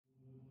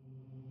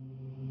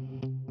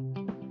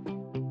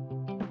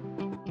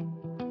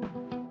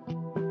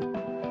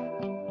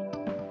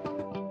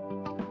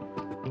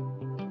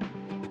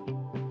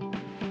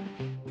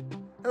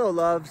Hello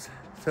loves.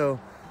 So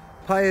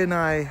Pi and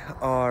I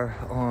are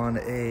on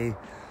a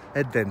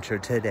adventure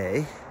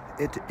today.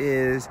 It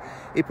is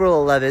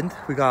April 11th.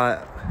 We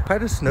got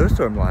quite a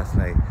snowstorm last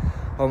night,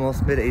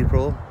 almost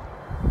mid-April.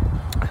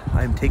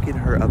 I'm taking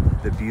her up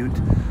the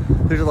butte.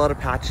 There's a lot of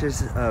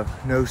patches of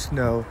no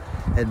snow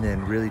and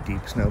then really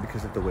deep snow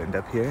because of the wind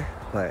up here,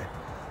 but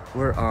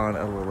we're on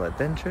a little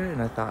adventure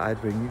and I thought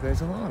I'd bring you guys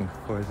along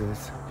for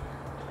this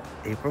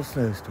April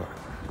snowstorm.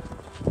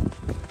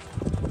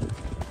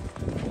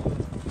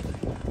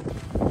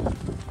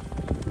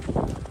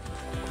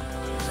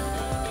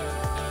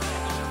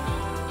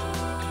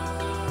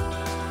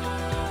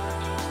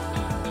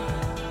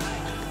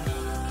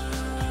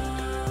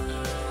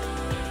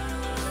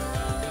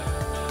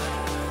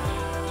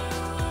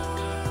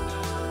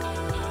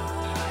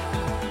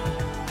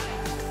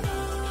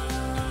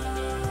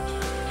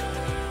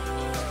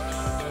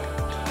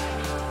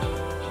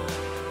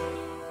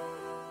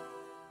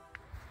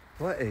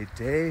 What a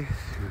day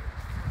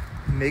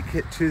to make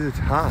it to the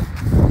top.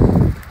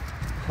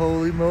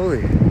 Holy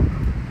moly.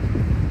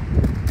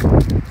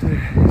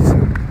 There's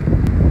some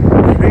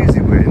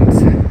crazy winds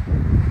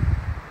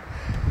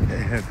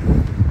and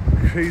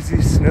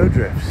crazy snow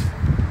drifts.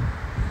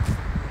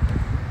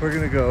 We're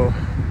gonna go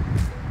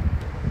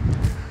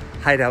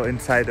hide out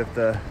inside of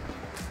the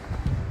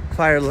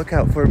fire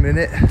lookout for a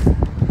minute,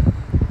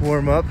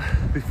 warm up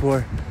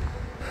before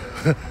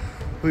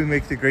we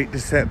make the great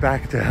descent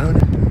back down.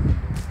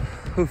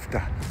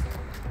 Oofda.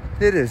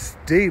 It is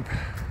deep.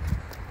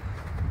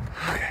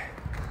 Okay.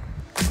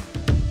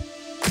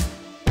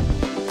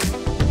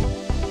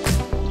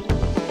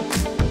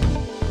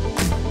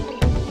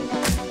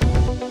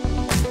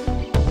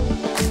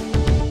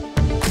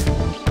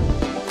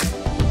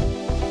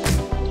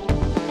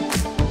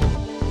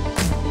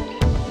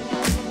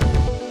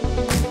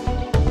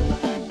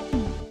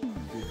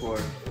 Before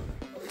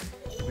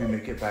we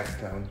make it back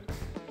down,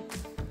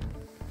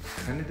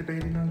 kind of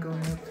debating on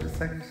going up to the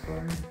second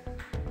story.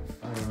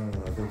 I don't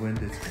know, the wind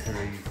is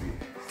crazy.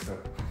 So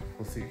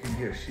we'll see. You can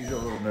hear she's a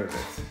little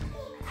nervous.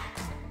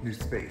 New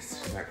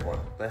space. She's like, what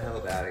the hell,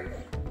 Daddy?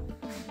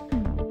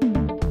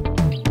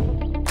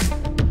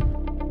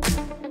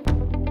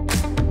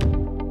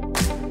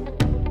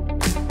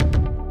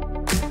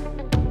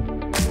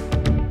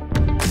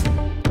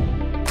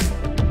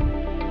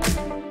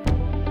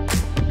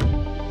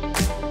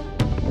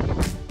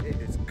 It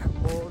is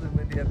cold and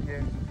windy up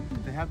here.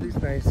 They have these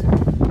nice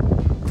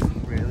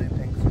railing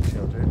things for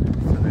children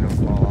so they don't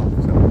fall off.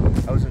 So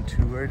I wasn't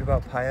too worried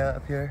about Paya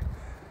up here,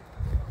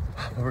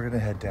 but we're gonna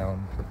head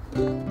down.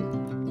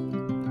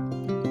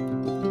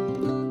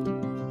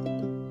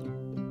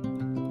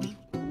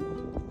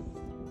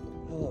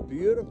 Oh,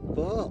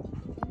 beautiful.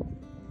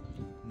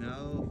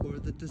 Now for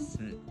the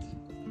descent.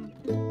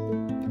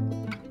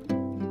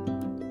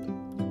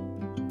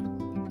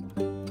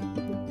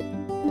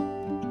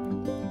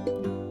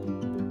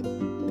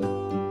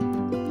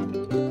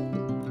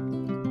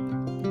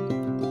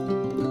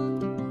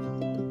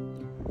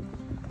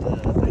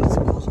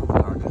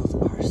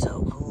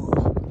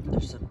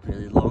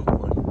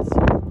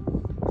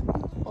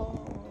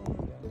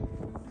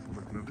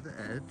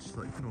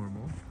 Like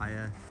normal.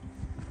 Paya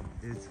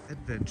is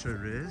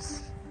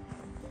adventurous.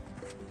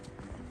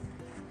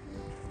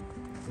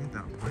 I think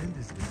that wind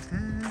is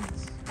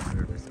intense.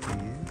 Nervous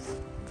bees.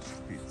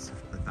 She beats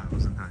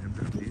 1,000 times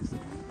at these.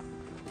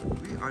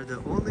 We are the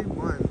only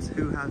ones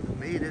who have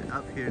made it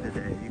up here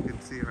today. You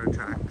can see our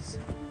tracks.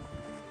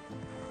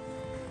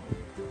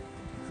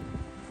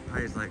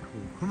 Paya's like,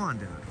 oh, come on,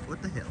 Dad.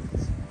 What the hell?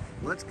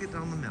 Let's get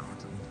down the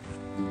mountain.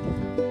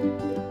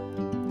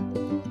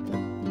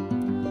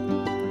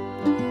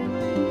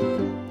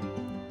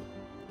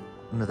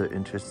 Another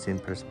interesting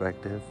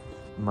perspective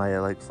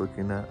Maya likes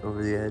looking at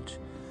over the edge.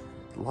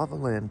 Lava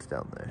land's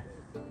down there.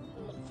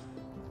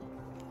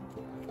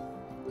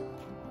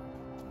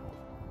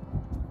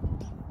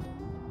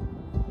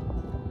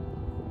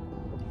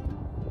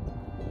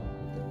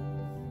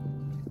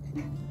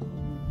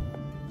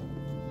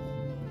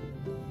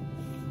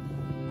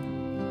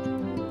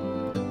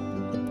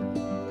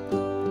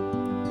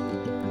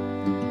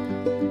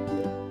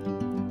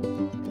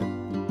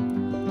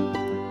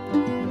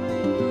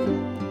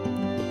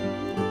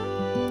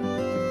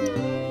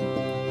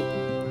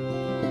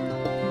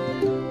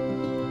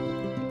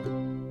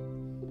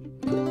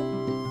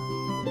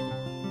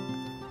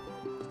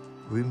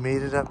 We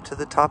made it up to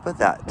the top of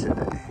that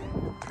today.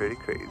 Pretty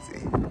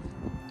crazy.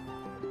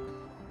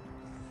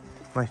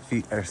 My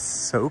feet are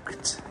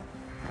soaked.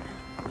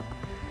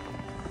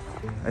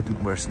 I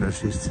didn't wear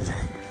snowshoes today.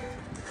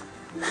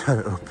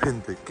 Gotta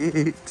open the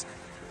gate.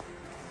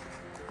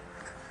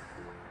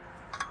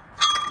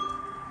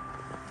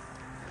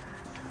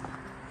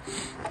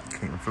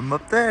 Came from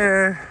up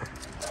there.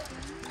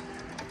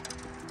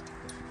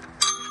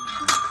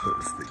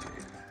 Close the gate.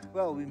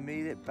 Well, we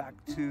made it back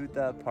to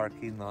the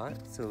parking lot,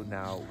 so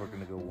now we're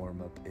gonna go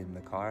warm up in the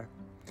car.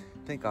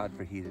 Thank God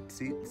for heated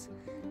seats.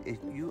 If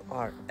you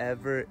are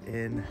ever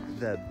in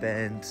the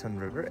Bend Sun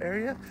River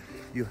area,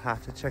 you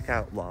have to check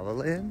out Lava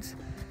Land.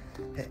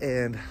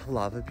 and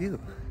Lava Butte.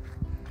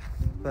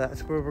 But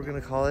that's where we're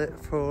gonna call it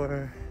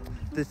for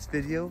this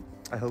video.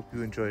 I hope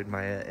you enjoyed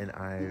Maya and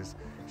I's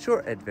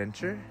short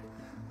adventure.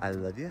 I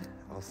love you.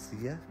 I'll see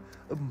ya.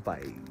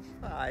 Bye.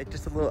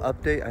 Just a little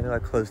update. I know I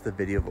closed the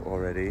video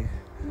already,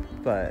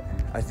 but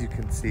as you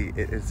can see,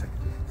 it is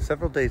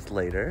several days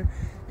later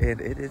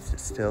and it is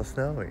still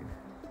snowing.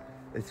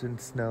 It's been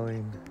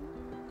snowing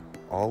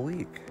all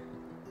week.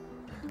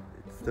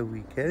 It's the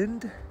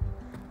weekend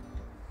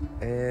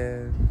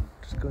and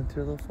just going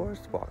through a little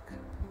forest walk.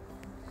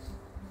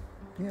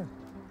 Yeah,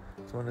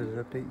 just wanted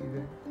to update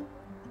you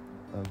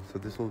guys. So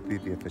this will be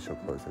the official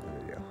close of the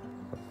video.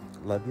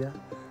 Love ya.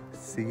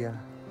 See ya.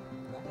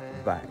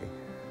 Bye.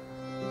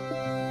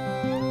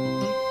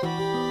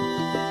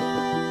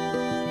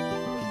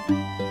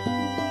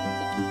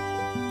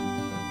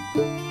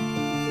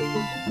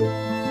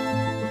 Bye.